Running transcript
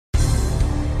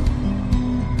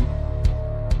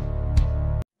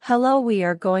Hello, we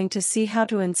are going to see how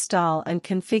to install and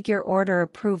configure order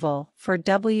approval for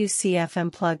WCFM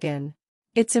plugin.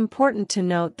 It's important to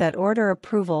note that order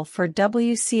approval for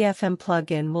WCFM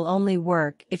plugin will only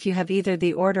work if you have either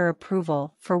the order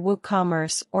approval for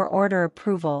WooCommerce or order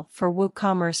approval for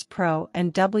WooCommerce Pro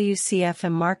and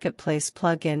WCFM Marketplace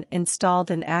plugin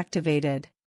installed and activated.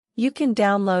 You can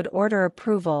download order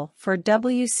approval for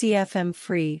WCFM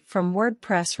free from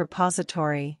WordPress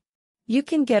repository. You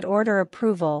can get order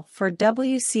approval for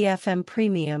WCFM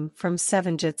Premium from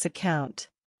Sevengits account.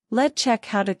 Let's check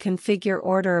how to configure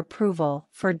order approval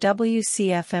for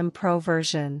WCFM Pro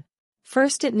version.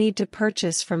 First, it need to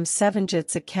purchase from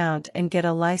Sevengits account and get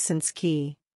a license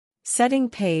key. Setting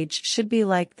page should be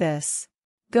like this.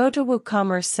 Go to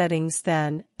WooCommerce settings,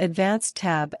 then Advanced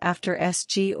tab after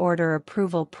SG Order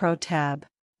Approval Pro tab.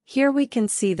 Here we can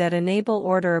see that enable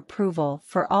order approval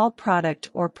for all product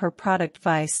or per product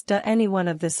vice. Any one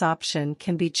of this option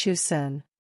can be chosen.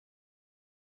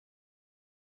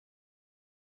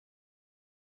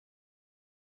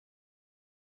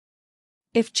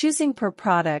 If choosing per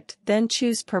product, then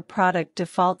choose per product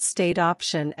default state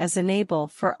option as enable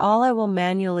for all. I will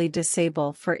manually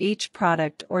disable for each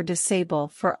product or disable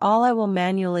for all. I will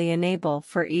manually enable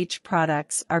for each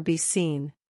products are be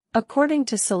seen. According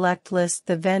to select list,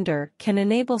 the vendor can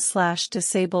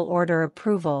enable/disable order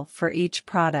approval for each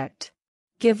product.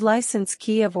 Give license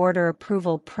key of order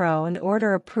approval Pro and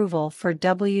order approval for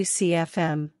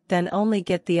WCFM, then only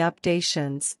get the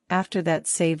updations. After that,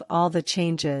 save all the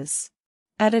changes.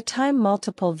 At a time,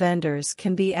 multiple vendors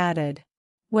can be added.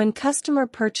 When customer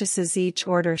purchases, each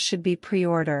order should be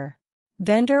pre-order.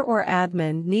 Vendor or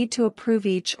admin need to approve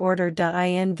each order.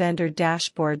 In vendor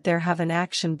dashboard, there have an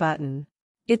action button.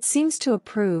 It seems to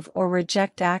approve or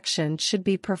reject action should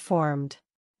be performed.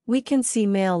 We can see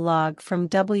mail log from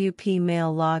WP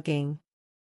mail logging.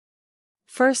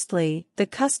 Firstly, the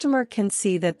customer can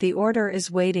see that the order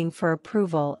is waiting for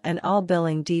approval and all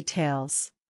billing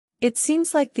details. It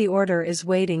seems like the order is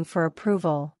waiting for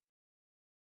approval.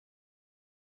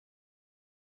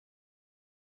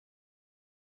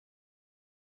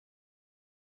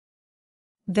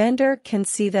 Vendor can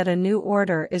see that a new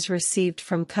order is received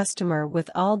from customer with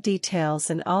all details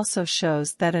and also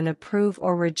shows that an approve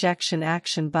or rejection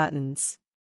action buttons.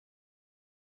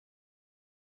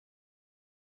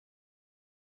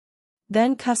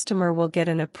 Then customer will get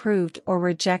an approved or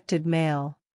rejected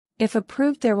mail. If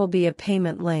approved, there will be a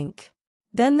payment link.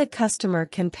 Then the customer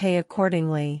can pay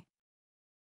accordingly.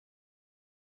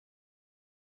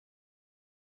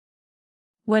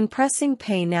 When pressing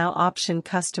Pay Now option,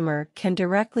 customer can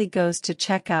directly goes to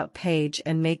checkout page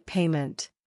and make payment.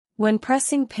 When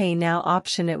pressing Pay Now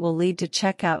option, it will lead to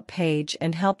checkout page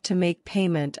and help to make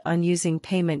payment on using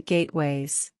payment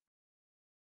gateways.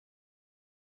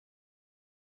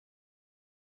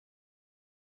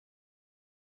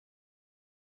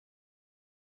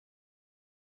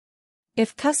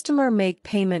 If customer make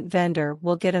payment, vendor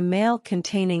will get a mail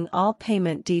containing all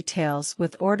payment details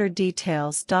with order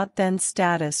details. Then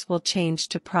status will change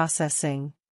to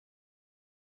processing.